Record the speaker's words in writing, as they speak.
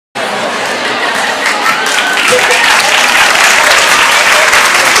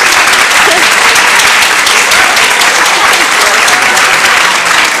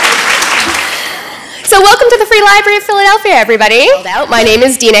So welcome to the Free Library of Philadelphia, everybody. My name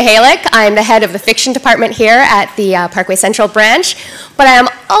is Dina Halick. I'm the head of the fiction department here at the Parkway Central branch, but I am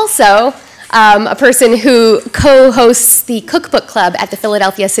also a person who co-hosts the cookbook club at the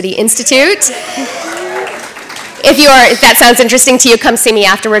Philadelphia City Institute. If that sounds interesting to you, come see me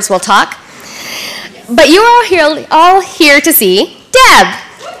afterwards, we'll talk. But you are all here to see Deb.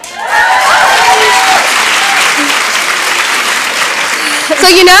 So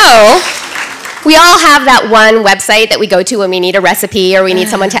you know, we all have that one website that we go to when we need a recipe or we need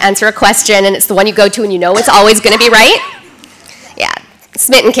someone to answer a question, and it's the one you go to and you know it's always going to be right. Yeah,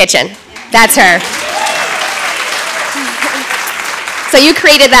 Smitten Kitchen. That's her. So you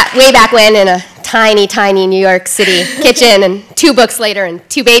created that way back when in a tiny, tiny New York City kitchen, and 2 books later and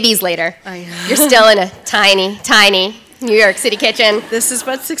 2 babies later, you're still in a tiny, tiny New York City kitchen. This is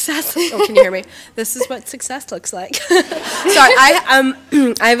what success. Oh, can you hear me? This is what success looks like. Sorry, I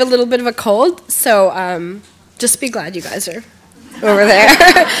have a little bit of a cold, so just be glad you guys are over there.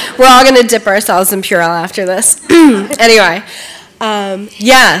 We're all gonna dip ourselves in Purell after this. Anyway,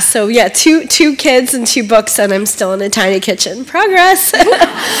 two kids and 2 books, and I'm still in a tiny kitchen. Progress.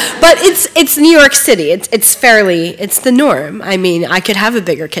 But it's New York City. It's the norm. I mean, I could have a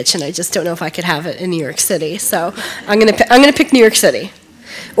bigger kitchen. I just don't know if I could have it in New York City. So I'm gonna pick New York City,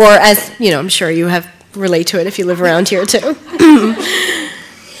 or as you know, I'm sure you relate to it if you live around here too.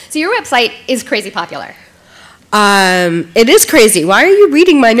 So your website is crazy popular. It is crazy. Why are you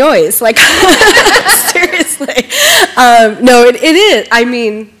reading my noise? Like, seriously. No, it is. I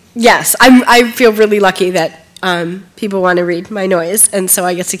mean, yes, I feel really lucky that people want to read my noise, and so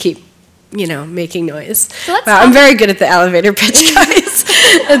I get to keep, making noise. So I'm very good at the elevator pitch, guys.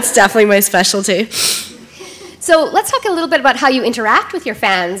 It's definitely my specialty. So let's talk a little bit about how you interact with your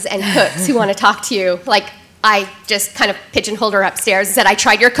fans and cooks who want to talk to you. Like, I just kind of pigeonholed her upstairs and said, I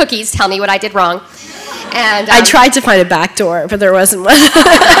tried your cookies, tell me what I did wrong. And I tried to find a back door, but there wasn't one.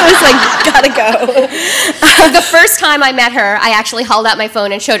 I was like, gotta go. The first time I met her, I actually hauled out my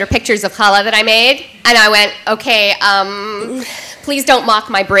phone and showed her pictures of challah that I made. And I went, okay, please don't mock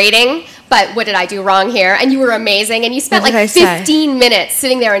my braiding, but what did I do wrong here? And you were amazing, and you spent like 15 minutes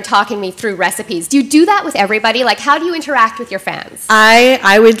sitting there and talking me through recipes. Do you do that with everybody? Like, how do you interact with your fans?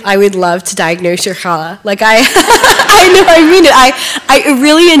 I would love to diagnose your challah. Like, I know I mean it. I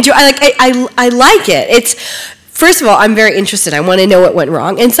really enjoy. I like it. First of all, I'm very interested. I want to know what went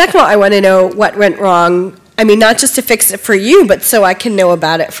wrong, and second of all, I want to know what went wrong. I mean, not just to fix it for you, but so I can know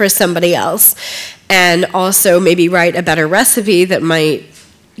about it for somebody else, and also maybe write a better recipe that might,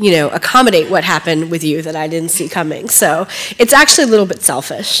 accommodate what happened with you that I didn't see coming. So it's actually a little bit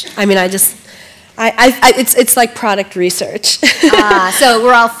selfish. I mean, it's like product research. So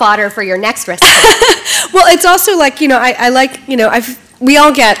we're all fodder for your next recipe. Well, it's also like, we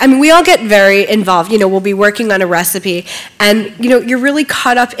all get very involved. We'll be working on a recipe, and you're really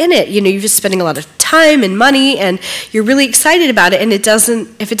caught up in it. You're just spending a lot of time and money, and you're really excited about it. And if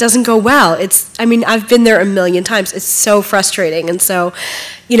it doesn't go well, I've been there a million times. It's so frustrating, and so,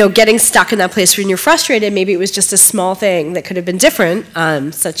 getting stuck in that place when you're frustrated. Maybe it was just a small thing that could have been different,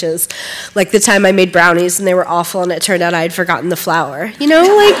 such as like the time I made brownies and they were awful, and it turned out I had forgotten the flour.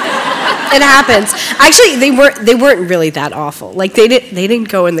 It happens. Actually, they weren't really that awful. Like they didn't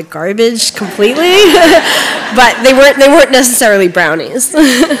go in the garbage completely, but they weren't necessarily brownies.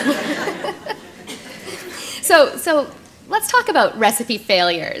 So let's talk about recipe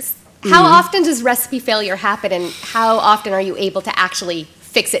failures. How often does recipe failure happen, and how often are you able to actually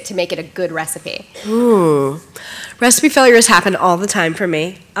fix it to make it a good recipe? Recipe failures happen all the time for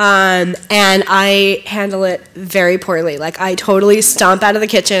me, and I handle it very poorly. Like, I totally stomp out of the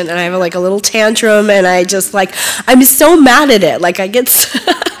kitchen, and I have a little tantrum, and I'm so mad at it. Like, I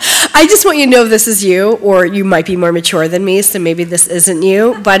just want you to know this is you, or you might be more mature than me, so maybe this isn't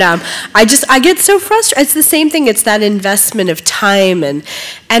you. But I get so frustrated. It's the same thing. It's that investment of time and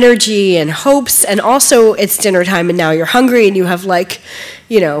energy and hopes, and also it's dinner time, and now you're hungry, and you have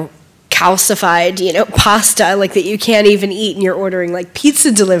calcified, pasta that you can't even eat, and you're ordering pizza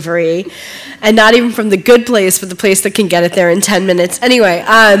delivery, and not even from the good place, but the place that can get it there in 10 minutes. Anyway,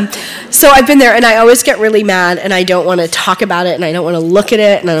 so I've been there, and I always get really mad, and I don't want to talk about it, and I don't want to look at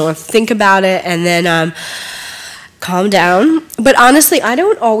it, and I don't want to think about it, and then calm down. But honestly, I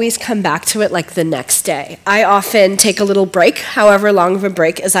don't always come back to it the next day. I often take a little break, however long of a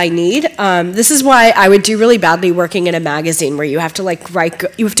break as I need. This is why I would do really badly working in a magazine where you have to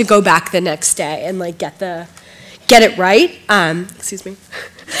you have to go back the next day and get it right. Excuse me.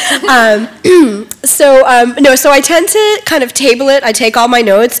 So I tend to kind of table it. I take all my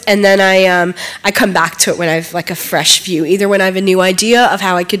notes, and then I come back to it when I have a fresh view, either when I have a new idea of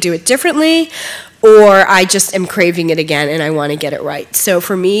how I could do it differently, or I just am craving it again and I want to get it right. So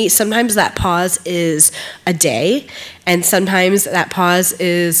for me, sometimes that pause is a day, and sometimes that pause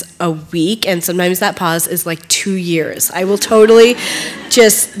is a week, and sometimes that pause is like 2 years. I will totally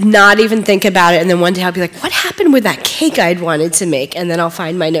just not even think about it, and then one day I'll be like, what happened with that cake I'd wanted to make? And then I'll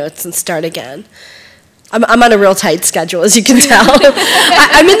find my notes and start again. I'm on a real tight schedule, as you can tell.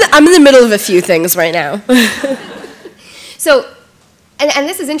 I'm in the middle of a few things right now. So, and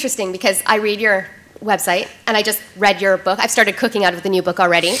this is interesting because I read your website, and I just read your book. I've started cooking out of the new book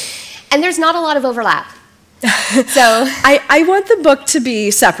already, and there's not a lot of overlap. So I want the book to be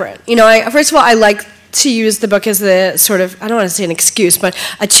separate. You know, first of all, I like to use the book as a sort of, I don't want to say an excuse, but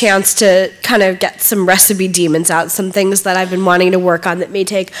a chance to kind of get some recipe demons out, some things that I've been wanting to work on that may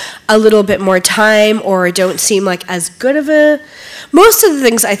take a little bit more time or don't seem like as good of a... Most of the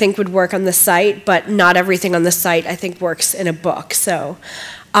things I think would work on the site, but not everything on the site I think works in a book. So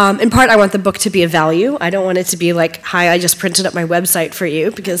in part, I want the book to be a value. I don't want it to be like, hi, I just printed up my website for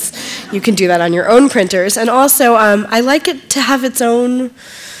you, because you can do that on your own printers. And also, I like it to have its own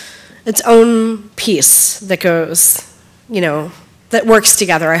piece that goes, you know, that works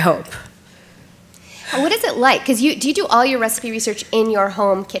together, I hope. What is it like? Because do you do all your recipe research in your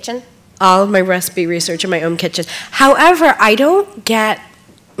home kitchen? All of my recipe research in my own kitchen. However, I don't get,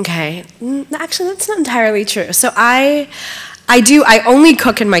 okay, actually that's not entirely true. So I only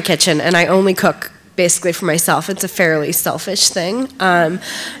cook in my kitchen, and I only cook basically for myself. It's a fairly selfish thing.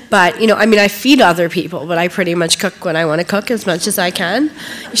 But, you know, I mean, I feed other people, but I pretty much cook when I want to cook as much as I can.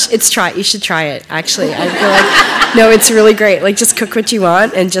 You should try it, actually. I feel like, no, it's really great. Like, just cook what you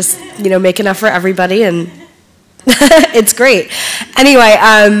want and just, you know, make enough for everybody, and it's great. Anyway,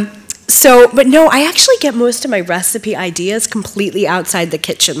 but no, I actually get most of my recipe ideas completely outside the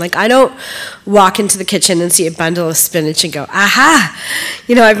kitchen. Like, I don't walk into the kitchen and see a bundle of spinach and go, aha,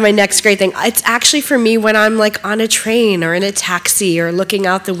 you know, I have my next great thing. It's actually for me when I'm like on a train or in a taxi or looking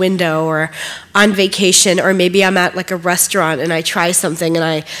out the window or on vacation, or maybe I'm at like a restaurant and I try something and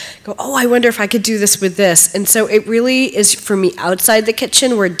I go, oh, I wonder if I could do this with this. And so it really is for me outside the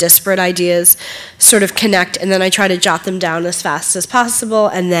kitchen where disparate ideas sort of connect, and then I try to jot them down as fast as possible,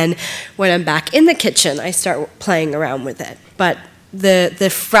 and then when I'm back in the kitchen, I start playing around with it. But the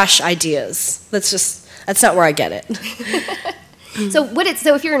fresh ideas, that's not where I get it. So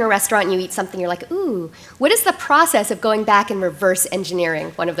if you're in a restaurant and you eat something, you're like, ooh, what is the process of going back and reverse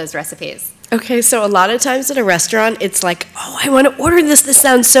engineering one of those recipes? Okay, so a lot of times at a restaurant, it's like, oh, I want to order this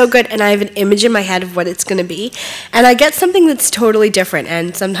sounds so good, and I have an image in my head of what it's going to be, and I get something that's totally different,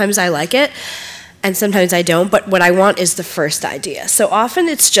 and sometimes I like it, and sometimes I don't, but what I want is the first idea. So often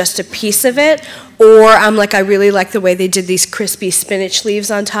it's just a piece of it, or I'm like, I really like the way they did these crispy spinach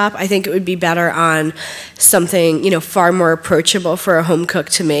leaves on top. I think it would be better on something, you know, far more approachable for a home cook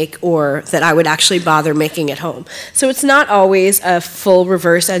to make, or that I would actually bother making at home. So it's not always a full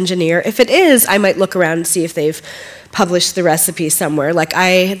reverse engineer. If it is, I might look around and see if they've published the recipe somewhere. Like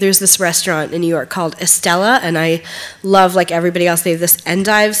there's this restaurant in New York called Estella, and I love, like everybody else, they have this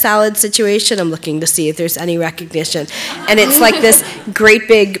endive salad situation. I'm looking to see if there's any recognition. And it's like this great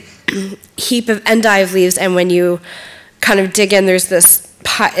big heap of endive leaves, and when you kind of dig in, there's this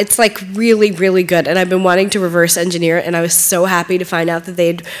pie. It's like really, really good, and I've been wanting to reverse engineer it, and I was so happy to find out that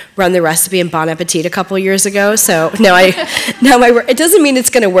they'd run the recipe in Bon Appetit a couple years ago. So now it doesn't mean it's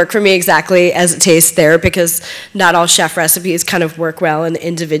going to work for me exactly as it tastes there, because not all chef recipes kind of work well in the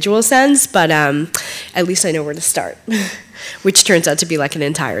individual sense, but at least I know where to start. Which turns out to be like an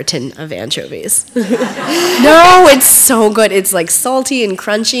entire tin of anchovies. No, it's so good. It's like salty and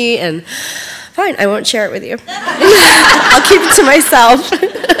crunchy, and fine, I won't share it with you. I'll keep it to myself.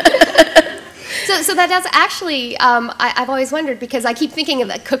 So that does actually, I've always wondered, because I keep thinking of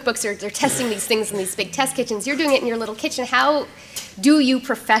that cookbooks, they're testing these things in these big test kitchens. You're doing it in your little kitchen. How do you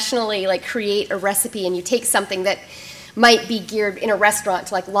professionally like create a recipe, and you take something that might be geared in a restaurant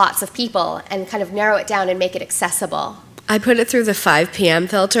to like lots of people and kind of narrow it down and make it accessible? I put it through the 5 p.m.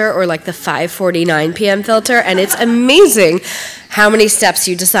 filter, or like the 5:49 p.m. filter, and it's amazing how many steps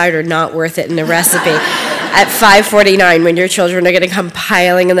you decide are not worth it in a recipe at 5:49 when your children are going to come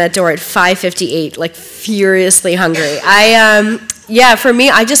piling in that door at 5:58, like furiously hungry. Yeah, for me,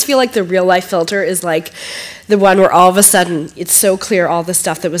 I just feel like the real life filter is like the one where all of a sudden it's so clear all the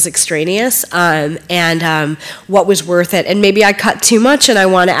stuff that was extraneous and what was worth it. And maybe I cut too much and I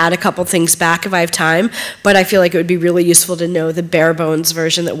want to add a couple things back if I have time, but I feel like it would be really useful to know the bare bones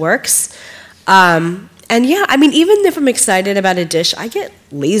version that works. And yeah, I mean, even if I'm excited about a dish, I get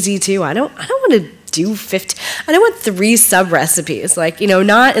lazy too. I don't want to do 50. I don't want 3 sub recipes, like, you know,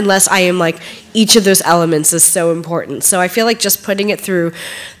 not unless I am like each of those elements is so important. So I feel like just putting it through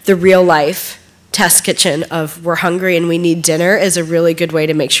the real life test kitchen of we're hungry and we need dinner is a really good way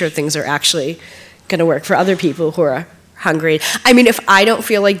to make sure things are actually going to work for other people who are hungry. I mean, if I don't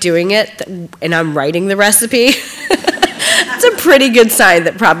feel like doing it and I'm writing the recipe, it's a pretty good sign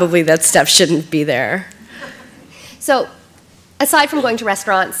that probably that stuff shouldn't be there. So, aside from going to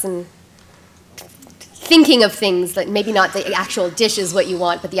restaurants and thinking of things that maybe not the actual dish is what you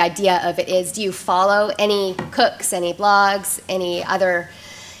want, but the idea of it is, do you follow any cooks, any blogs, any other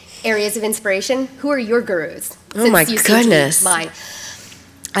areas of inspiration? Who are your gurus? Oh my goodness. Mine.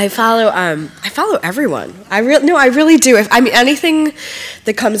 I follow everyone. I really do. I mean, anything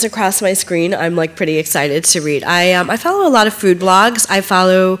that comes across my screen, I'm like pretty excited to read. I follow a lot of food blogs. I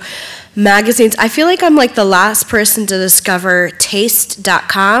follow magazines. I feel like I'm like the last person to discover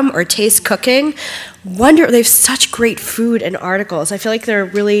taste.com or Taste Cooking. They have such great food and articles. I feel like they're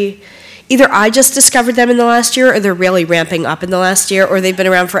really, either I just discovered them in the last year, or they're really ramping up in the last year, or they've been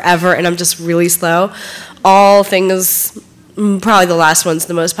around forever and I'm just really slow. All things, probably the last one's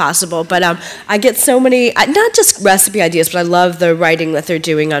the most possible, but I get so many, not just recipe ideas, but I love the writing that they're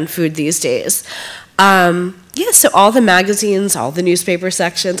doing on food these days. Yeah, so all the magazines, all the newspaper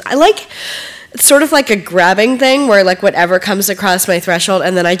sections. It's sort of like a grabbing thing where like whatever comes across my threshold,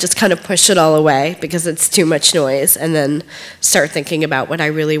 and then I just kind of push it all away because it's too much noise, and then start thinking about what I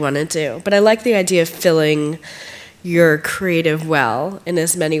really want to do. But I like the idea of filling your creative well in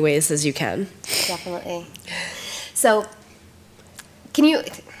as many ways as you can. Definitely. So, can you...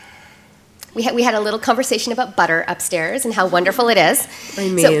 We had a little conversation about butter upstairs and how wonderful it is. I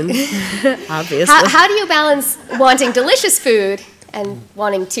mean, so, obviously. How do you balance wanting delicious food and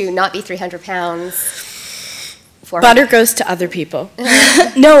wanting to not be 300 pounds? Butter goes to other people.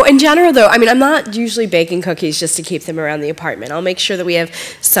 No, in general, though, I mean, I'm not usually baking cookies just to keep them around the apartment. I'll make sure that we have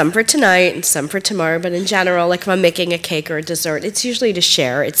some for tonight and some for tomorrow, but in general, like if I'm making a cake or a dessert, it's usually to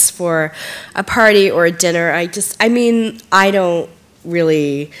share. It's for a party or a dinner. I don't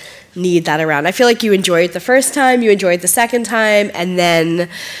really need that around. I feel like you enjoy it the first time, you enjoy it the second time, and then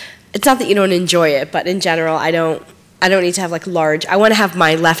it's not that you don't enjoy it, but in general, I don't need to have like large, I want to have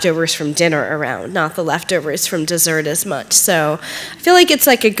my leftovers from dinner around, not the leftovers from dessert as much. So I feel like it's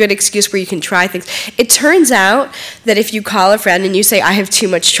like a good excuse where you can try things. It turns out that if you call a friend and you say, I have too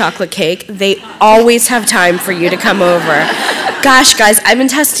much chocolate cake, they always have time for you to come over. Gosh, guys, I've been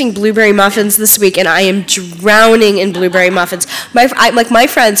testing blueberry muffins this week, and I am drowning in blueberry muffins. My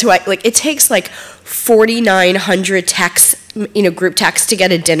friends who it takes like 4,900 texts, group texts to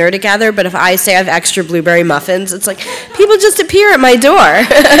get a dinner together, but if I say I have extra blueberry muffins, it's like people just appear at my door.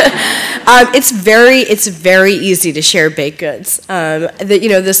 It's very easy to share baked goods.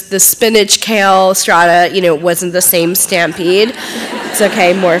 The spinach, kale, strata, wasn't the same stampede. It's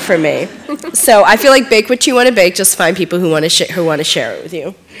okay, more for me. So I feel like bake what you want to bake. Just find people who want to share it with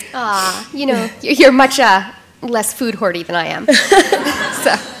you. You're much less food hoardy than I am.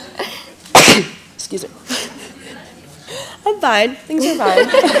 So. Excuse me. I'm fine. Things are fine.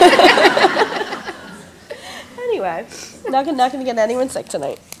 Anyway, not gonna get anyone sick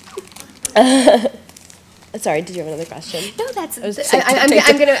tonight. Sorry, did you have another question? No,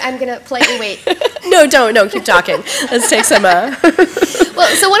 I'm gonna politely wait. No, don't. Keep talking. Let's take some.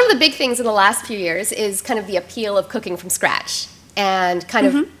 Well, so one of the big things in the last few years is kind of the appeal of cooking from scratch, and kind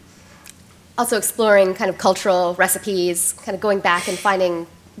of also exploring kind of cultural recipes, kind of going back and finding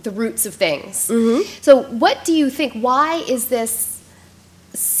the roots of things. So what do you think, why is this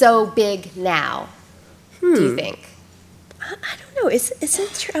so big now, do you think? I don't know, is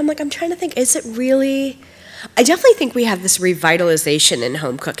it true? I'm trying to think, is it really, I definitely think we have this revitalization in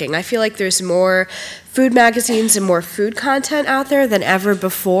home cooking. I feel like there's more food magazines and more food content out there than ever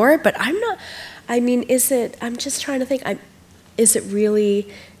before, but I'm just trying to think, is it really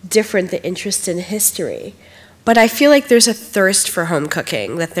different, the interest in history? But I feel like there's a thirst for home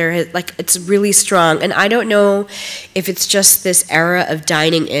cooking, that it's really strong. And I don't know if it's just this era of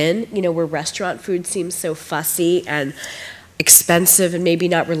dining in, where restaurant food seems so fussy and expensive and maybe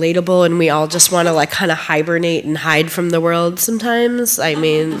not relatable, and we all just want to kind of hibernate and hide from the world sometimes. I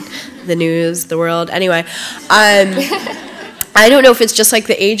mean, the news, the world. Anyway, I don't know if it's just like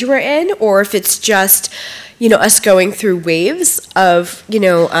the age we're in, or if it's just, us going through waves of,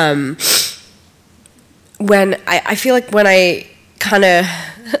 when I feel like when I kind of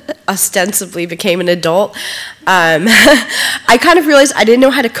ostensibly became an adult, I kind of realized I didn't know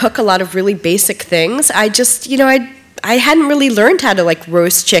how to cook a lot of really basic things. I just, I hadn't really learned how to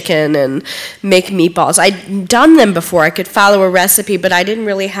roast chicken and make meatballs. I'd done them before. I could follow a recipe, but I didn't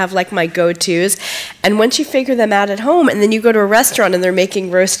really have my go-tos. And once you figure them out at home, and then you go to a restaurant and they're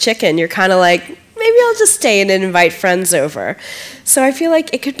making roast chicken, you're kind of like, maybe I'll just stay in and invite friends over. So I feel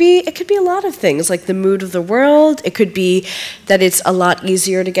like it could be a lot of things, like the mood of the world. It could be that it's a lot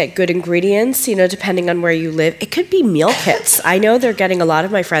easier to get good ingredients, you know, depending on where you live. It could be meal kits. I know they're getting a lot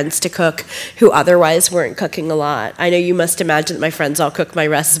of my friends to cook who otherwise weren't cooking a lot. I know you must imagine that my friends all cook my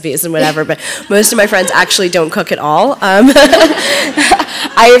recipes and whatever, but most of my friends actually don't cook at all.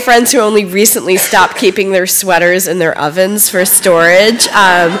 I have friends who only recently stopped keeping their sweaters in their ovens for storage.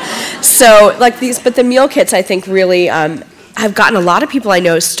 So like these, but the meal kits I think really I've gotten a lot of people I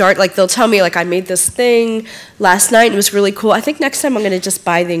know start, like they'll tell me like I made this thing last night and it was really cool. I think next time I'm going to just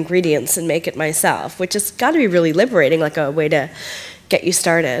buy the ingredients and make it myself, which has got to be really liberating, like a way to get you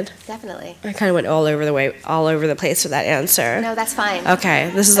started. Definitely. I kind of went all over the place with that answer. No, that's fine. Okay,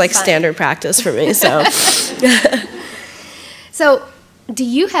 this is like standard practice for me, so. So, do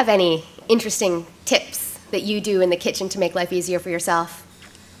you have any interesting tips that you do in the kitchen to make life easier for yourself?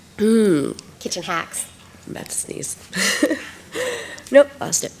 Kitchen hacks. I'm about to sneeze. Nope,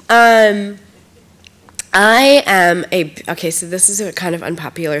 lost it. I am okay, so this is a kind of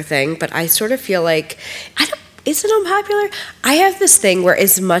unpopular thing, but I sort of feel like, is it unpopular? I have this thing where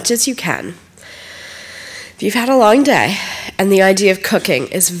as much as you can, if you've had a long day and the idea of cooking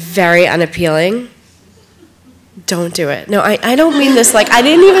is very unappealing, don't do it. No, I don't mean this like, I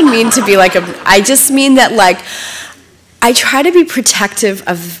didn't even mean to be like I just mean that like, I try to be protective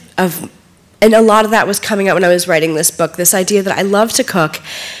of, and a lot of that was coming out when I was writing this book, this idea that I love to cook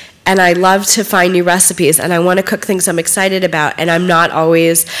and I love to find new recipes and I want to cook things I'm excited about, and I'm not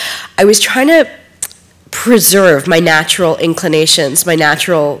always, I was trying to preserve my natural inclinations, my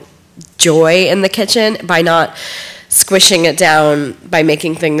natural joy in the kitchen by not squishing it down by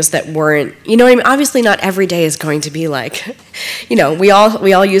making things that weren't, you know what I mean? Obviously not every day is going to be like, you know, we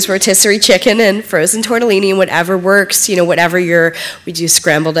all use rotisserie chicken and frozen tortellini and whatever works, you know, we do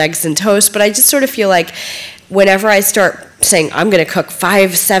scrambled eggs and toast, but I just sort of feel like whenever I start saying I'm going to cook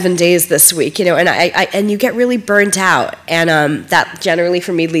 5-7 days this week, you know, and you get really burnt out, and that generally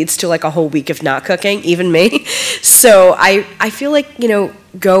for me leads to like a whole week of not cooking, even me. So I feel like, you know,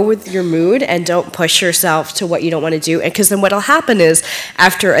 go with your mood and don't push yourself to what you don't want to do, because then what'll happen is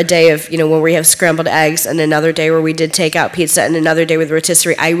after a day of, you know, when we have scrambled eggs and another day where we did takeout pizza and another day with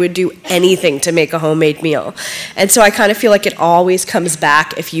rotisserie, I would do anything to make a homemade meal. And so I kind of feel like it always comes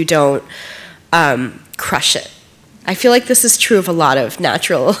back if you don't crush it. I feel like this is true of a lot of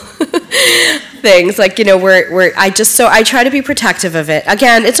natural things, like, you know, where I try to be protective of it.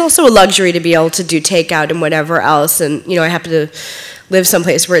 Again, it's also a luxury to be able to do takeout and whatever else, and, you know, I happen to live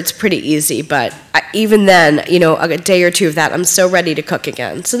someplace where it's pretty easy, but even then, you know, a day or two of that, I'm so ready to cook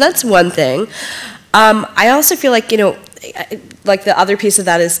again. So that's one thing. I also feel like, you know, like the other piece of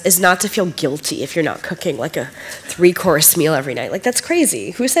that is not to feel guilty if you're not cooking like a 3-course meal every night. Like, that's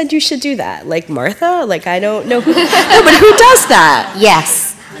crazy. Who said you should do that? Like Martha? Like, I don't know who. No, but who does that?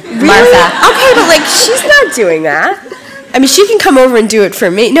 Yes, really? Martha. Okay, but like, she's not doing that. I mean, she can come over and do it for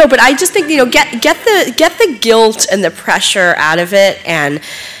me. No, but I just think, you know, get the guilt and the pressure out of it, and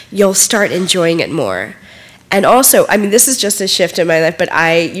you'll start enjoying it more. And also, I mean, this is just a shift in my life, but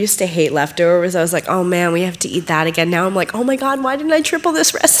I used to hate leftovers. I was like, oh man, we have to eat that again. Now I'm like, oh my God, why didn't I triple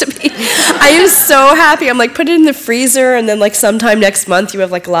this recipe? I am so happy. I'm like, put it in the freezer, and then like sometime next month you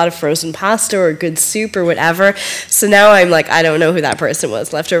have like a lot of frozen pasta or good soup or whatever. So now I'm like, I don't know who that person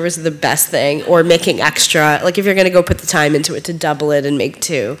was. Leftovers are the best thing. Or making extra. Like if you're going to go put the time into it, to double it and make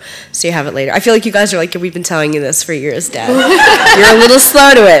 2 so you have it later. I feel like you guys are like, we've been telling you this for years, Deb. You're a little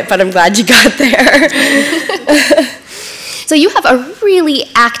slow to it, but I'm glad you got there. So you have a really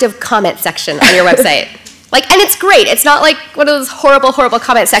active comment section on your website. Like, and it's great. It's not like one of those horrible, horrible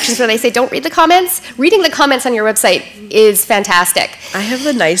comment sections where they say, don't read the comments. Reading the comments on your website is fantastic. I have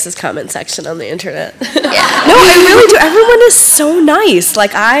the nicest comment section on the internet. Yeah. No, I really do. Everyone is so nice.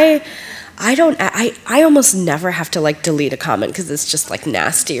 Like, I almost never have to like delete a comment because it's just like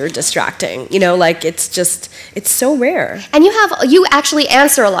nasty or distracting. You know, like it's so rare. And you actually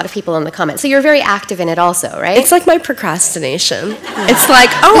answer a lot of people in the comments, so you're very active in it also, right? It's like my procrastination. It's like,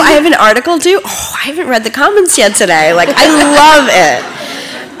 oh, I have an article due. Oh, I haven't read the comments yet today. Like, I love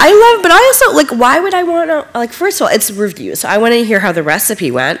it. But I also, like, why would I want to, like, first of all, it's reviews. So I want to hear how the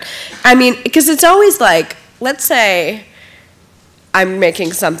recipe went. I mean, because it's always like, let's say I'm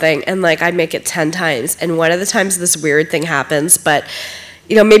making something and like I make it 10 times, and one of the times this weird thing happens, but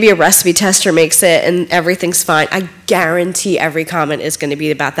you know, maybe a recipe tester makes it and everything's fine. I guarantee every comment is going to be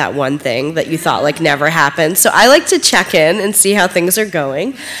about that one thing that you thought like never happened. So I like to check in and see how things are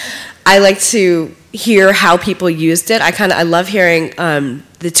going. I like to hear how people used it. I love hearing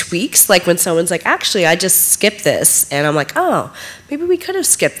the tweaks, like when someone's like, actually, I just skipped this, and I'm like, oh, maybe we could have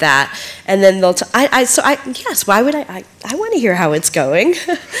skipped that, and then they'll. Yes. Why would I want to hear how it's going.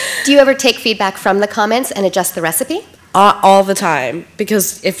 Do you ever take feedback from the comments and adjust the recipe? All the time,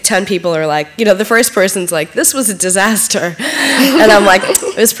 because if 10 people are like, the first person's like, this was a disaster, and I'm like,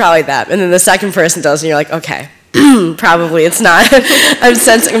 it was probably that, and then the second person does, and you're like, okay. Probably it's not. I'm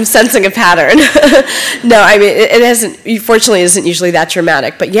sensing a pattern. No, I mean fortunately isn't usually that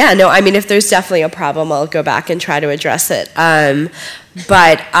dramatic. But yeah, no, I mean if there's definitely a problem, I'll go back and try to address it.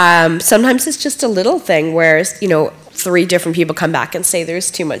 But sometimes it's just a little thing where 3 different people come back and say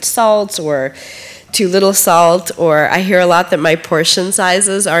there's too much salt or too little salt, or I hear a lot that my portion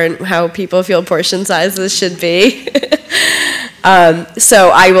sizes aren't how people feel portion sizes should be. So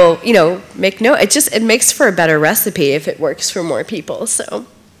I will, make note. It makes for a better recipe if it works for more people. So,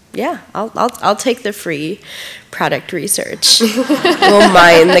 yeah, I'll take the free product research. We'll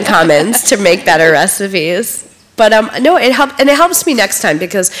mine the comments to make better recipes. But no, it helps me next time,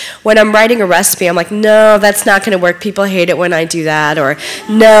 because when I'm writing a recipe, I'm like, no, that's not going to work. People hate it when I do that, or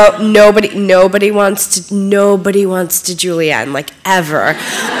no, nobody wants to julienne, like ever.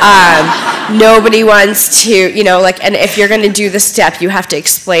 Nobody wants to, and if you're going to do the step, you have to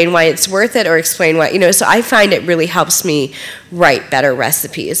explain why it's worth it, or explain why, So I find it really helps me write better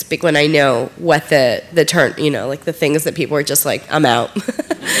recipes when I know what the turn, like the things that people are just like, I'm out.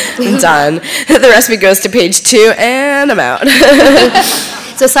 I'm done. The recipe goes to page 2 and I'm out.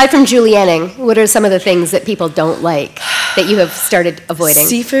 So aside from julienning, what are some of the things that people don't like that you have started avoiding?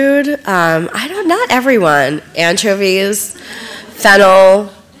 Seafood, not everyone. Anchovies, fennel.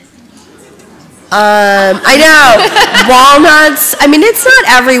 I know. Walnuts. I mean, it's not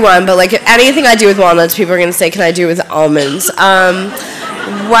everyone, but like anything I do with walnuts, people are going to say, can I do it with almonds?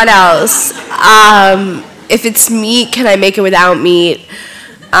 What else? If it's meat, can I make it without meat?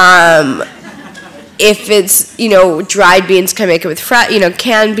 If it's, dried beans, can I make it with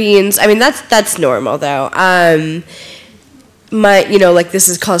canned beans? I mean, that's normal though.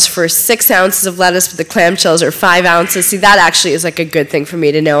 This calls for 6 ounces of lettuce, but the clamshells are 5 ounces. See, that actually is like a good thing for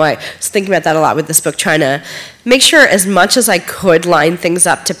me to know. I was thinking about that a lot with this book, trying to make sure as much as I could line things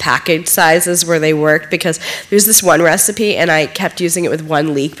up to package sizes where they worked, because there's this one recipe and I kept using it with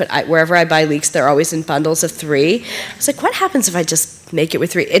 1 leek, but wherever I buy leeks, they're always in bundles of 3. I was like, what happens if I just make it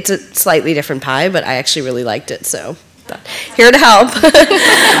with 3? It's a slightly different pie, but I actually really liked it, so. Here to help.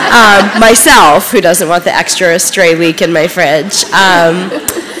 Myself, who doesn't want the extra stray leek in my fridge.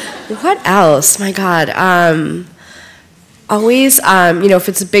 What else? My God. Always, if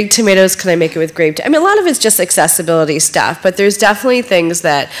it's big tomatoes, can I make it with grape? I mean, a lot of it's just accessibility stuff, but there's definitely things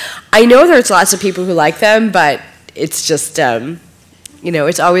that I know there's lots of people who like them, but it's just,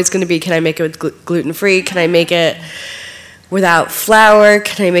 it's always going to be, can I make it with gluten-free? Can I make it without flour?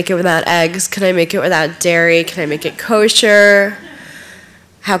 Can I make it without eggs? Can I make it without dairy? Can I make it kosher?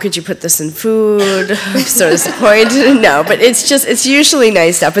 How could you put this in food? I'm so disappointed. No, but it's usually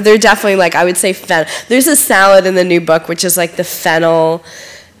nice stuff. But they're definitely I would say fennel. There's a salad in the new book, which is like the fennel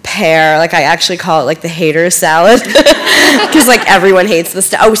pear. Like I actually call it the hater salad. Because everyone hates the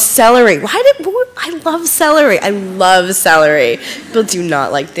stuff. Oh, celery. I love celery. I love celery. People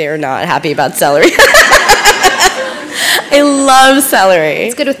they're not happy about celery. I love celery.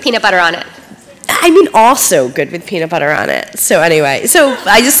 It's good with peanut butter on it. I mean, also good with peanut butter on it. So anyway,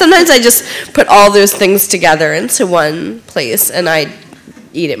 sometimes I just put all those things together into one place, and I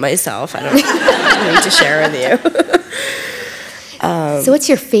eat it myself. I don't need to share with you. So what's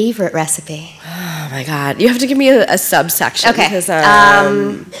your favorite recipe? Oh my God, you have to give me a subsection. Okay. Because,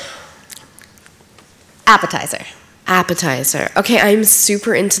 Appetizer. Okay, I'm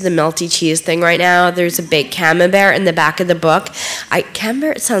super into the melty cheese thing right now. There's a baked camembert in the back of the book.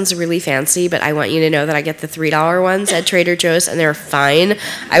 Camembert sounds really fancy, but I want you to know that I get the $3 ones at Trader Joe's, and they're fine.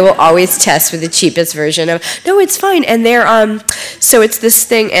 I will always test for the cheapest version of, no, it's fine. And they're, so it's this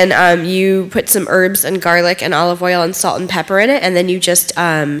thing, and you put some herbs and garlic and olive oil and salt and pepper in it, and then you just,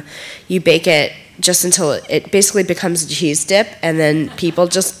 you bake it just until it basically becomes a cheese dip, and then people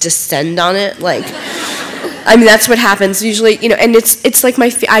just descend on it I mean, that's what happens usually, and it's like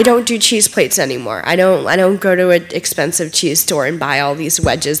I don't do cheese plates anymore. I don't go to an expensive cheese store and buy all these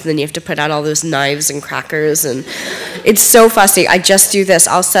wedges, and then you have to put out all those knives and crackers, and it's so fussy. I just do this.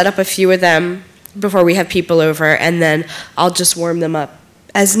 I'll set up a few of them before we have people over, and then I'll just warm them up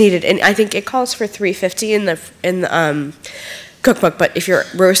as needed. And I think it calls for $3.50 in the cookbook, but if your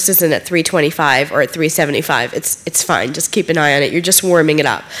roast is in at $3.25 or at $3.75, it's fine. Just keep an eye on it. You're just warming it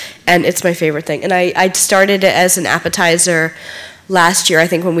up, and it's my favorite thing. And I started it as an appetizer last year, I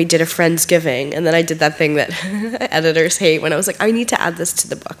think, when we did a Friendsgiving, and then I did that thing that editors hate when I was like, I need to add this to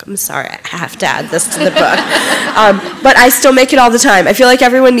the book. I'm sorry, I have to add this to the book. But I still make it all the time. I feel like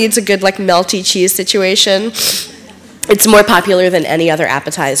everyone needs a good, like, melty cheese situation. It's more popular than any other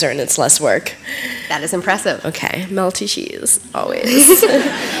appetizer, and it's less work. That is impressive. Okay, melty cheese, always.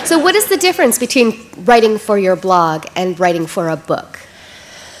 So what is the difference between writing for your blog and writing for a book?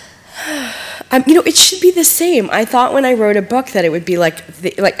 It should be the same. I thought when I wrote a book that it would be like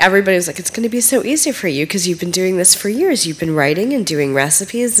everybody was like, it's going to be so easy for you because you've been doing this for years. You've been writing and doing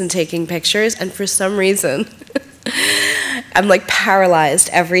recipes and taking pictures, and for some reason, I'm like paralyzed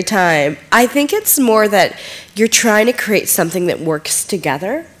every time. I think it's more that you're trying to create something that works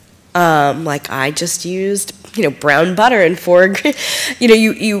together. Like I just used, brown butter and 4,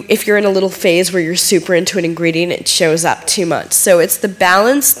 if you're in a little phase where you're super into an ingredient, it shows up too much. So it's the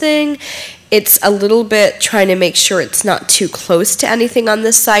balance thing. It's a little bit trying to make sure it's not too close to anything on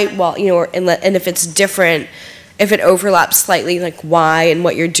this site, and if it's different, if it overlaps slightly, like why and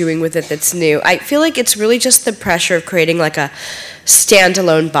what you're doing with it that's new. I feel like it's really just the pressure of creating like a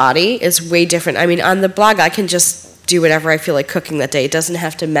standalone body is way different. I mean, on the blog, I can just do whatever I feel like cooking that day. It doesn't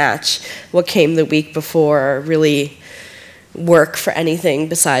have to match what came the week before or really work for anything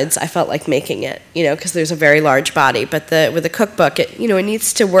besides I felt like making it, because there's a very large body. But with a cookbook, it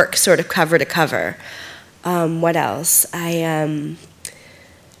needs to work sort of cover to cover. What else? I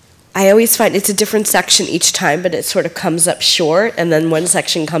always find it's a different section each time, but it sort of comes up short, and then one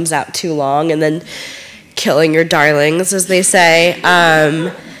section comes out too long, and then killing your darlings, as they say.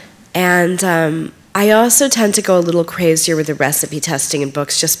 I also tend to go a little crazier with the recipe testing in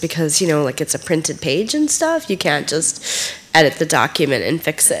books just because, like it's a printed page and stuff. You can't just edit the document and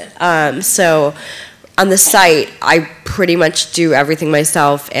fix it. So on the site, I pretty much do everything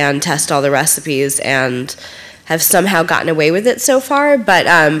myself and test all the recipes and have somehow gotten away with it so far. But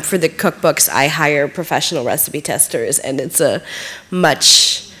for the cookbooks, I hire professional recipe testers, and it's a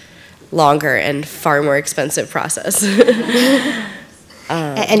much longer and far more expensive process.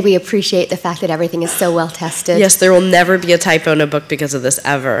 And we appreciate the fact that everything is so well tested. Yes, there will never be a typo in a book because of this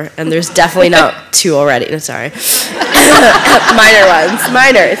ever. And there's definitely not 2 already. No, sorry. Minor ones.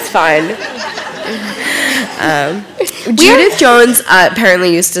 Minor, it's fine. Judith Jones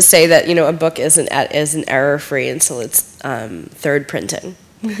apparently used to say that, a book isn't error-free until it's third printing.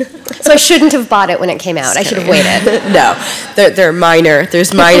 So I shouldn't have bought it when it came out. I should have waited. No, they're minor.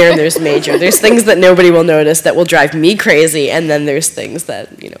 There's minor and there's major. There's things that nobody will notice that will drive me crazy, and then there's things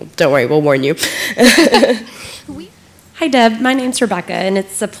that, don't worry, we'll warn you. Hi, Deb. My name's Rebecca, and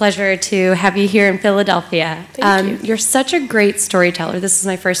it's a pleasure to have you here in Philadelphia. Thank you. You're such a great storyteller. This is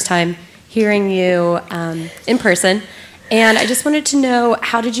my first time hearing you in person. And I just wanted to know,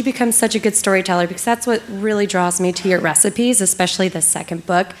 how did you become such a good storyteller? Because that's what really draws me to your recipes, especially the second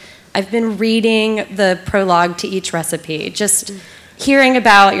book. I've been reading the prologue to each recipe, just hearing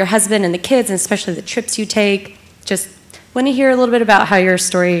about your husband and the kids, and especially the trips you take. Just want to hear a little bit about how your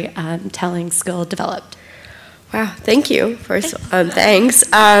storytelling skill developed. Wow, thank you. First, thanks.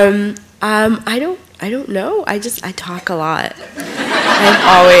 I don't know. I talk a lot.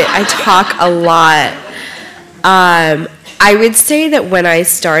 I talk a lot. I would say that when I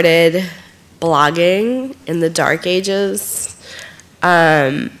started blogging in the dark ages,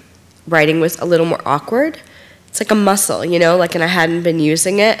 writing was a little more awkward. It's like a muscle, and I hadn't been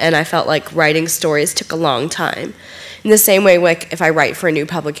using it, and I felt like writing stories took a long time. In the same way, like if I write for a new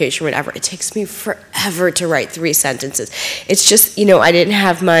publication or whatever, it takes me forever to write 3 sentences. It's just, I didn't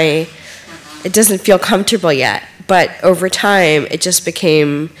have it doesn't feel comfortable yet. But over time, it just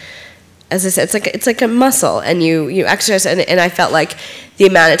became, as I said, it's like a muscle, and you exercise, and I felt like the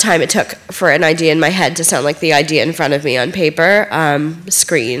amount of time it took for an idea in my head to sound like the idea in front of me on paper,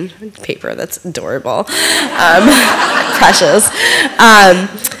 paper, that's adorable, precious.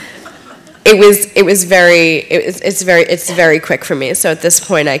 It's very quick for me. So at this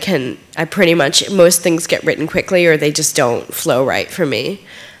point, most things get written quickly, or they just don't flow right for me.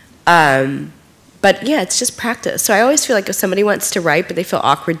 But yeah, it's just practice. So I always feel like if somebody wants to write, but they feel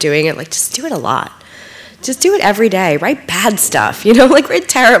awkward doing it, like just do it a lot. Just do it every day. Write bad stuff, we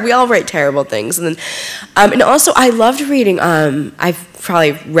all write terrible things. And then, and also I loved reading. I've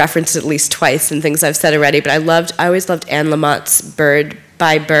probably referenced it at least twice in things I've said already, but I always loved Anne Lamott's Bird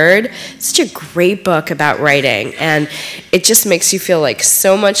by Bird. It's such a great book about writing, and it just makes you feel like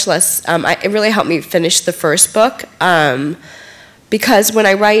so much less. It really helped me finish the first book, because when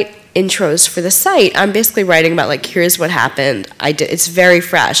I write intros for the site, I'm basically writing about here's what happened. It's very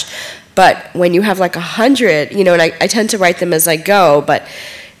fresh. But when you have 100, and I tend to write them as I go, but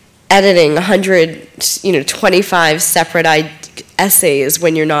editing 125 separate essays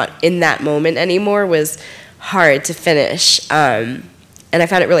when you're not in that moment anymore was hard to finish. And I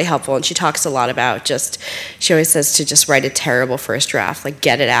found it really helpful. And she talks a lot about she always says to just write a terrible first draft, like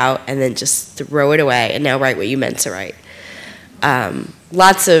get it out and then just throw it away and now write what you meant to write.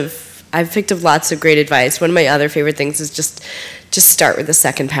 I've picked up lots of great advice. One of my other favorite things is just start with the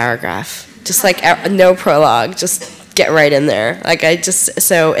second paragraph. Just like no prologue, just get right in there. Like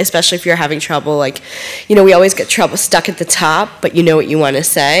so especially if you're having trouble, like, we always get stuck at the top, but you know what you want to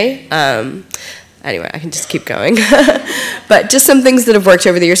say. Anyway, I can just keep going. But just some things that have worked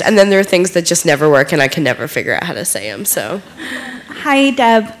over the years, and then there are things that just never work, and I can never figure out how to say them, so. Hi,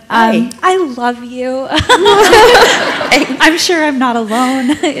 Deb. Hi. I love you. I'm sure I'm not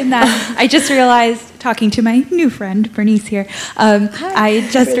alone in that. I just realized, talking to my new friend, Bernice here, I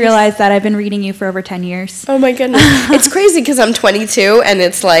just realized that I've been reading you for over 10 years. Oh my goodness. It's crazy because I'm 22, and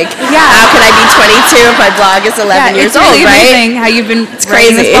it's like, how can I be 22 if my blog is 11 years old, really right? Amazing how you've been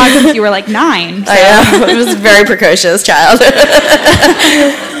writing this blog since you were like 9. So. I know. It was a very precocious child.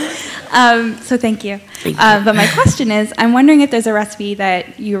 So thank you. But my question is, I'm wondering if there's a recipe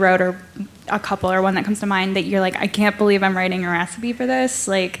that you wrote, or a couple, or one that comes to mind that you're like, I can't believe I'm writing a recipe for this.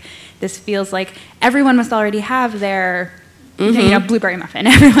 Like, this feels like everyone must already have their, blueberry muffin.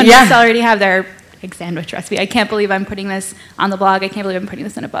 Everyone must already have their egg sandwich recipe. I can't believe I'm putting this on the blog. I can't believe I'm putting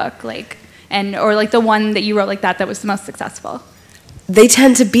this in a book. Like, or like the one that you wrote like that was the most successful. They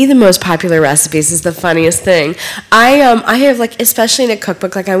tend to be the most popular recipes is the funniest thing. I have, like, especially in a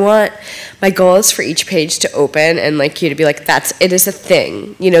cookbook, like, my goal is for each page to open and, like, you to be like, it is a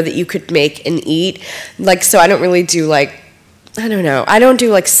thing, that you could make and eat. Like, so I don't really do, like, I don't do,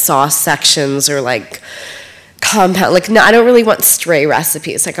 like, sauce sections or, like, compound, like, no, I don't really want stray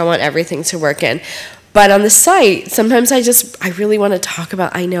recipes. Like, I want everything to work in. But on the site, sometimes I really want to talk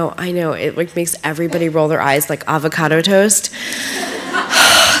about, I know, it, like, makes everybody roll their eyes, like avocado toast.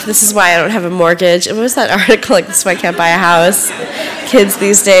 This is why I don't have a mortgage. What was that article? Like, this is why I can't buy a house. Kids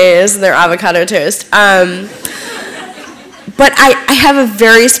these days, and their avocado toast. But I have a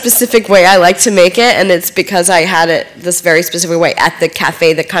very specific way I like to make it, and it's because I had it this very specific way at the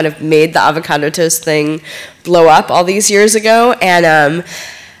cafe that kind of made the avocado toast thing blow up all these years ago. And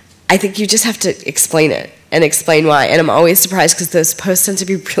I think you just have to explain it and explain why. And I'm always surprised because those posts tend to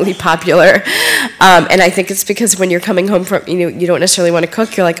be really popular. And I think it's because when you're coming home from, you don't necessarily want to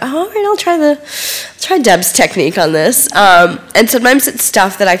cook. You're like, oh, all right, I'll try Deb's technique on this. And sometimes it's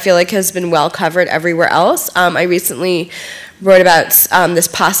stuff that I feel like has been well covered everywhere else. I recently wrote about this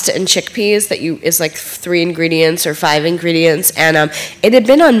pasta and chickpeas that is like 3 ingredients or 5 ingredients, and it had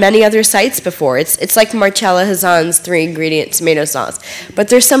been on many other sites before. It's like Marcella Hazan's 3 ingredient tomato sauce, but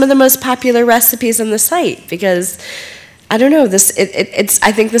they're some of the most popular recipes on the site because I don't know,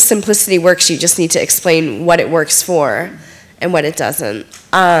 I think the simplicity works. You just need to explain what it works for and what it doesn't.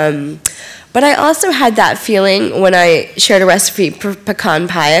 But I also had that feeling when I shared a recipe for pecan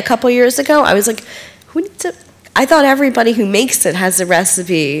pie a couple years ago. I was like, I thought everybody who makes it has a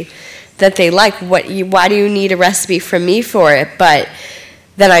recipe that they like. Why do you need a recipe from me for it? But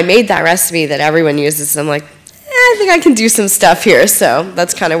then I made that recipe that everyone uses, and I'm like, I think I can do some stuff here. So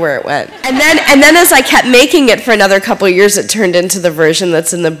that's kind of where it went. And then as I kept making it for another couple of years, it turned into the version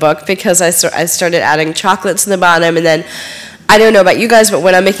that's in the book because I started adding chocolates in the bottom. And then, I don't know about you guys, but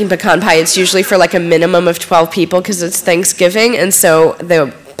when I'm making pecan pie, it's usually for like a minimum of 12 people because it's Thanksgiving. And so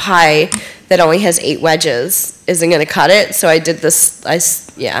the pie that only has 8 wedges isn't going to cut it. So I did this, It's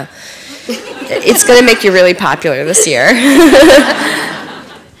going to make you really popular this year.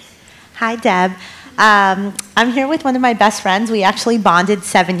 Hi, Deb. I'm here with one of my best friends. We actually bonded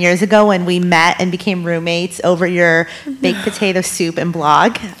 7 years ago when we met and became roommates over your baked potato soup and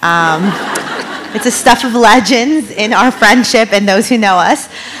blog. It's a stuff of legends in our friendship and those who know us.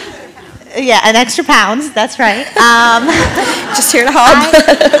 Yeah, an extra pounds, that's right. Just here to help.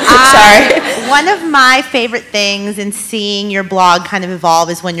 Sorry. One of my favorite things in seeing your blog kind of evolve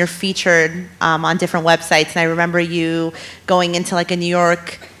is when you're featured on different websites. And I remember you going into like a New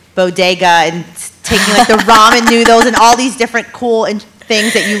York bodega and taking like the ramen noodles and all these different cool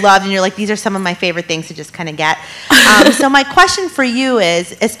things that you loved. And you're like, these are some of my favorite things to just kind of get. So my question for you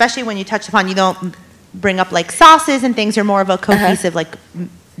is, especially when you touched upon, you don't bring up like sauces and things, you're more of a cohesive like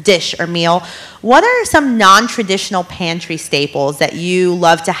dish or meal. What are some non-traditional pantry staples that you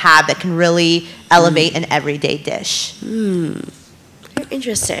love to have that can really elevate an everyday dish?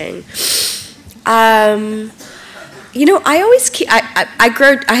 Interesting. You know, I always keep, I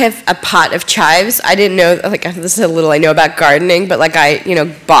have a pot of chives. I didn't know, like, this is a little I know about gardening, but like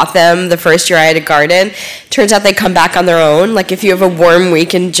bought them the first year I had a garden. Turns out they come back on their own. Like, if you have a warm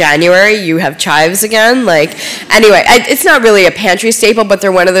week in January, you have chives again. Like, anyway, it's not really a pantry staple, but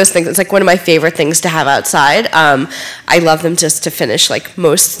they're one of those things. It's like one of my favorite things to have outside. I love them just to finish, like,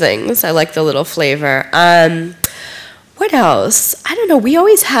 most things. I like the little flavor. What else? I don't know. We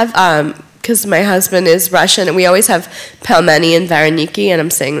always have, because my husband is Russian, and we always have pelmeni and vareniki, and I'm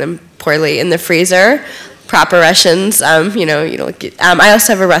saying them poorly, in the freezer. Proper Russians, I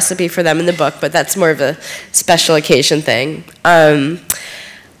also have a recipe for them in the book, but that's more of a special occasion thing.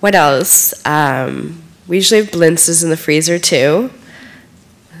 What else? We usually have blintzes in the freezer too.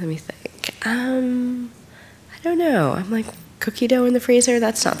 Let me think. I don't know. I'm like, cookie dough in the freezer?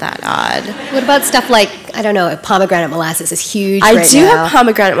 That's not that odd. What about stuff like, I don't know, pomegranate molasses is huge I right do now. have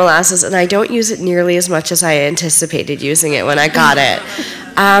pomegranate molasses, and I don't use it nearly as much as I anticipated using it when I got it.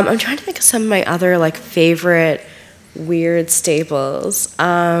 I'm trying to think of some of my other like favorite weird staples.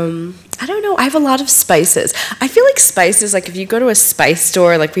 I don't know. I have a lot of spices. I feel like spices, like if you go to a spice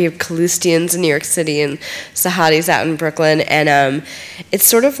store, like we have Kalustians in New York City and Sahadi's out in Brooklyn, and it's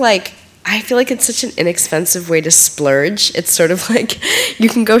sort of like, I feel like it's such an inexpensive way to splurge. It's sort of like you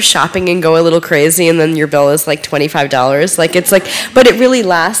can go shopping and go a little crazy, and then your bill is like $25. Like, it's like, but it really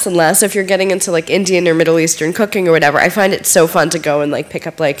lasts and lasts. So if you're getting into like Indian or Middle Eastern cooking or whatever, I find it so fun to go and like pick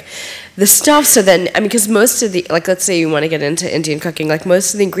up like the stuff. So then, I mean, because most of the, like, let's say you want to get into Indian cooking, like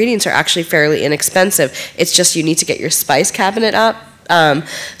most of the ingredients are actually fairly inexpensive. It's just you need to get your spice cabinet up.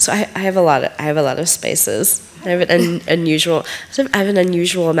 So I have a lot of spices. I have an unusual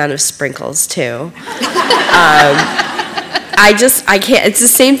amount of sprinkles too. I can't. It's the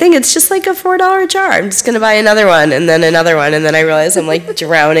same thing. It's just like a $4 jar. I'm just gonna buy another one, and then another one, and then I realize I'm like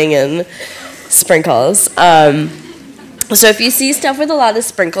drowning in sprinkles. So if you see stuff with a lot of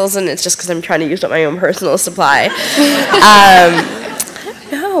sprinkles, and it's just because I'm trying to use up my own personal supply.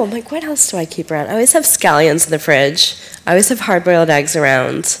 No, I'm like, what else do I keep around? I always have scallions in the fridge. I always have hard-boiled eggs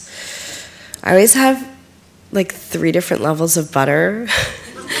around. I always have like 3 different levels of butter.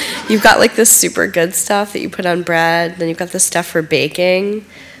 You've got like this super good stuff that you put on bread. Then you've got the stuff for baking.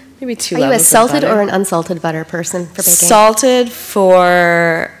 Maybe 2 levels of butter. Are you a salted or an unsalted butter person for baking? Salted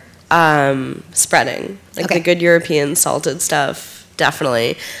for spreading. Like the good European salted stuff,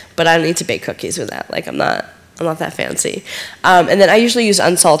 definitely. But I don't need to bake cookies with that. Like, I'm not that fancy. And then I usually use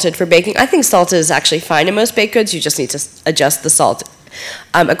unsalted for baking. I think salted is actually fine in most baked goods. You just need to adjust the salt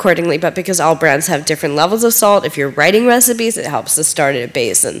accordingly. But because all brands have different levels of salt, if you're writing recipes, it helps to start at a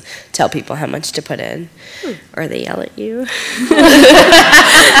base and tell people how much to put in. Or they yell at you.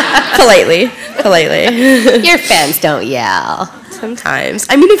 Politely. Your fans don't yell. Sometimes.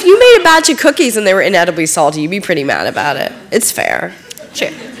 I mean, if you made a batch of cookies and they were inedibly salty, you'd be pretty mad about it. It's fair. Sure.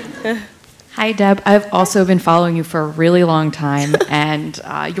 Hi, Deb. I've also been following you for a really long time, and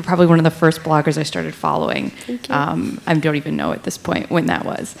you're probably one of the first bloggers I started following. Thank you. I don't even know at this point when that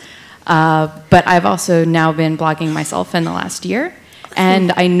was. But I've also now been blogging myself in the last year,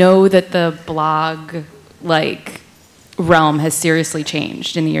 and I know that the blog realm has seriously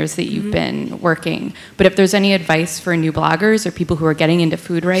changed in the years that you've been working. But if there's any advice for new bloggers or people who are getting into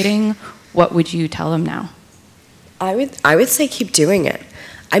food writing, what would you tell them now? I would say keep doing it.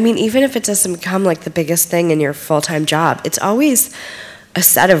 I mean, even if it doesn't become like the biggest thing in your full-time job, it's always a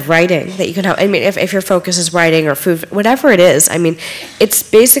set of writing that you can have. I mean, if your focus is writing or food, whatever it is, I mean, it's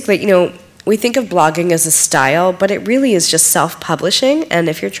basically, we think of blogging as a style, but it really is just self-publishing. And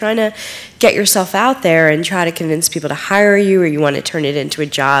if you're trying to get yourself out there and try to convince people to hire you, or you want to turn it into a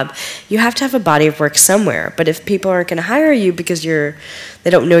job, you have to have a body of work somewhere. But if people aren't going to hire you because they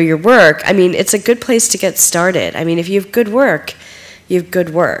don't know your work, I mean, it's a good place to get started. I mean, if you have good work, you have good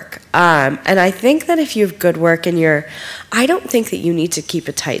work. And I think that if you have good work and I don't think that you need to keep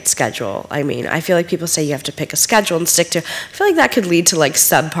a tight schedule. I mean, I feel like people say you have to pick a schedule and stick to. I feel like that could lead to like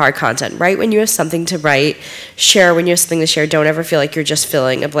subpar content. Write when you have something to write. Share when you have something to share. Don't ever feel like you're just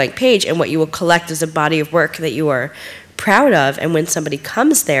filling a blank page. And what you will collect is a body of work that you are proud of. And when somebody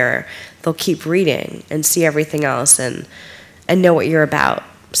comes there, they'll keep reading and see everything else and know what you're about.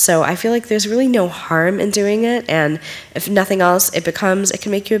 So I feel like there's really no harm in doing it, and if nothing else, it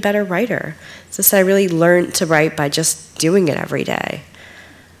can make you a better writer. So I really learned to write by just doing it every day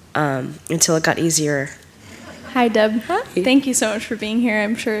until it got easier. Hi, Deb. Hi. Thank you so much for being here.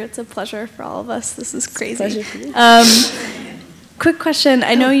 I'm sure it's a pleasure for all of us. This is crazy. It's a pleasure for me. Quick question.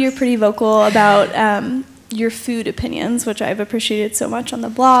 I know you're pretty vocal about your food opinions, which I've appreciated so much on the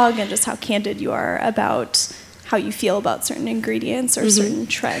blog, and just how candid you are about how you feel about certain ingredients or certain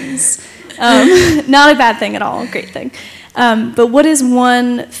trends. Not a bad thing at all, a great thing. But what is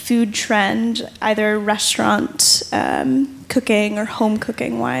one food trend, either restaurant cooking or home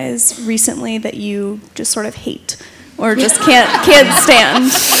cooking wise, recently that you just sort of hate or just can't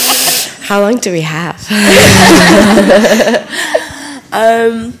stand? How long do we have?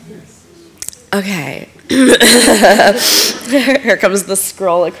 Okay. Here comes the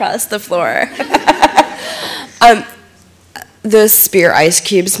scroll across the floor. The spear ice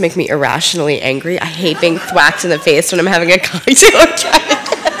cubes make me irrationally angry. I hate being thwacked in the face when I'm having a cocktail.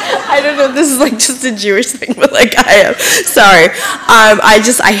 I don't know if this is like just a Jewish thing, but like I am. Sorry.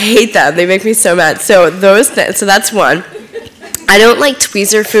 I hate them. They make me so mad. So so that's one. I don't like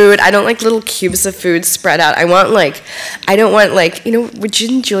tweezer food. I don't like little cubes of food spread out. I don't want like,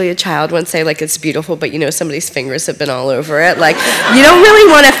 didn't Julia Child once say like it's beautiful, but somebody's fingers have been all over it? Like, you don't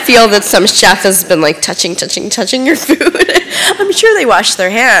really want to feel that some chef has been like touching your food. I'm sure they wash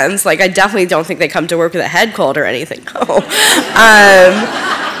their hands. Like, I definitely don't think they come to work with a head cold or anything. No.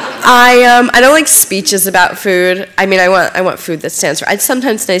 I don't like speeches about food. I mean, I want food that stands for. It's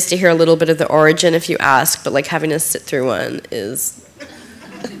sometimes nice to hear a little bit of the origin if you ask, but like having to sit through one is.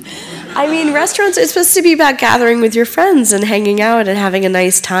 I mean, restaurants are supposed to be about gathering with your friends and hanging out and having a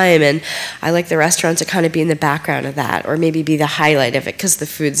nice time, and I like the restaurant to kind of be in the background of that, or maybe be the highlight of it because the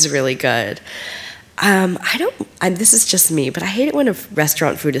food's really good. This is just me, but I hate it when a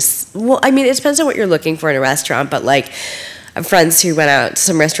restaurant food is. Well, I mean, it depends on what you're looking for in a restaurant, but like. I have friends who went out to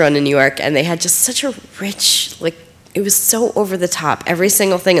some restaurant in New York, and they had just such a rich, like, it was so over the top, every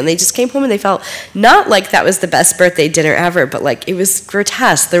single thing, and they just came home and they felt not like that was the best birthday dinner ever, but like it was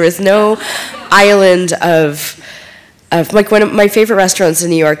grotesque. There was no island of like one of my favorite restaurants in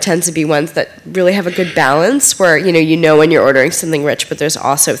New York tend to be ones that really have a good balance, where you know when you're ordering something rich, but there's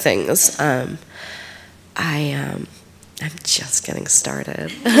also things. I'm just getting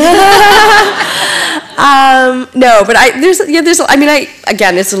started. No, but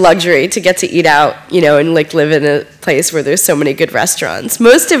again, it's a luxury to get to eat out, and like live in a place where there's so many good restaurants.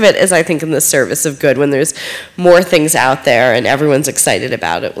 Most of it is, I think, in the service of good, when there's more things out there and everyone's excited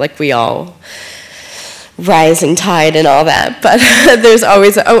about it, like we all rising tide and all that. But there's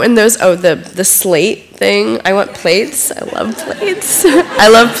always the slate thing. I want plates. I love plates. I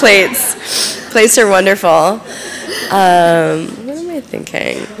love plates. Plates are wonderful. What am I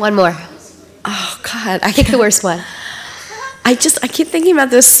thinking? One more. Oh God, I pick the worst one. I keep thinking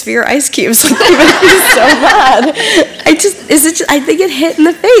about those sphere ice cubes. Like, they make me so mad. I think it hit in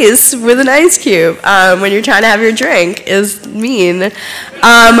the face with an ice cube when you're trying to have your drink is mean.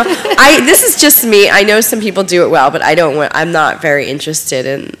 This is just me. I know some people do it well, but I'm not very interested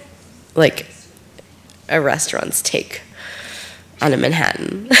in like a restaurant's take on a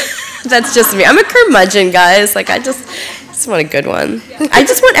Manhattan. That's just me. I'm a curmudgeon, guys. Like, I just want a good one. I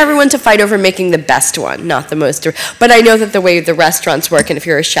just want everyone to fight over making the best one, not the most. But I know that the way the restaurants work, and if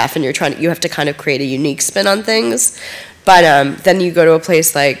you're a chef and you have to kind of create a unique spin on things. But then you go to a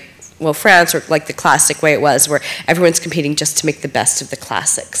place like, France, or like the classic way it was, where everyone's competing just to make the best of the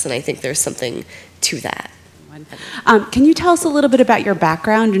classics. And I think there's something to that. Can you tell us a little bit about your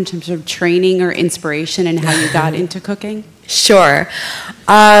background in terms of training or inspiration and how you got into cooking? Sure.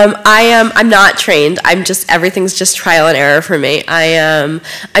 I'm not trained. Everything's just trial and error for me.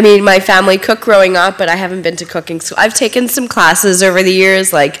 My family cooked growing up, but I haven't been to cooking school. I've taken some classes over the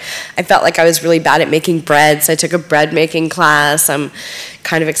years. Like, I felt like I was really bad at making bread, so I took a bread making class. I'm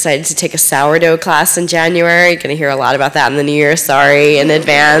kind of excited to take a sourdough class in January. You're going to hear a lot about that in the new year. Sorry in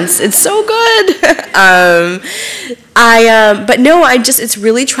advance. It's so good. But no, it's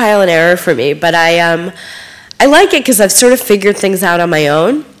really trial and error for me. But I like it because I've sort of figured things out on my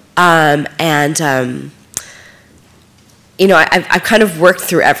own, I've kind of worked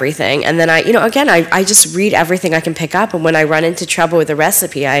through everything, and then I just read everything I can pick up, and when I run into trouble with a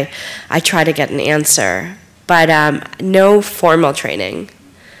recipe, I try to get an answer, but no formal training,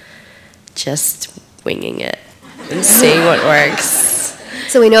 just winging it and seeing what works.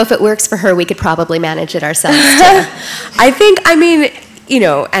 So we know if it works for her, we could probably manage it ourselves too.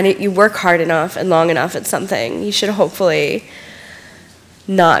 You work hard enough and long enough at something, you should hopefully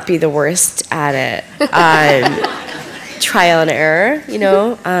not be the worst at it. Trial and error,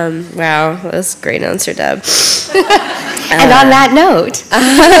 Wow, that was a great answer, Deb. And on that note,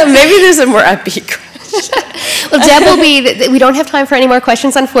 maybe there's a more upbeat question. Well, Deb we don't have time for any more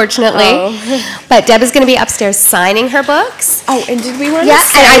questions, unfortunately. But Deb is going to be upstairs signing her books. Oh, and did we want to say?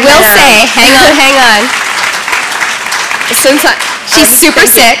 Yeah, and I will say, hang on. Since she's super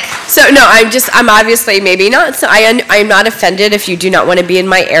sick, So no, I'm obviously maybe not. So I'm not offended if you do not want to be in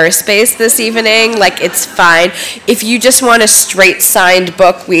my airspace this evening. Like, it's fine. If you just want a straight signed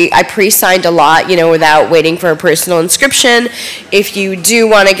book, I pre-signed a lot, without waiting for a personal inscription. If you do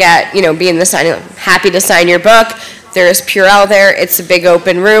want to get, be in the signing, I'm happy to sign your book. There's Purell there. It's a big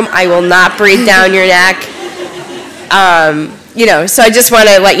open room. I will not breathe down your neck. So I just want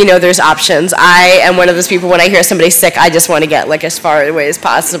to let you know there's options. I am one of those people, when I hear somebody sick, I just want to get as far away as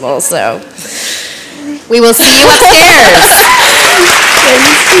possible. So we will see you upstairs.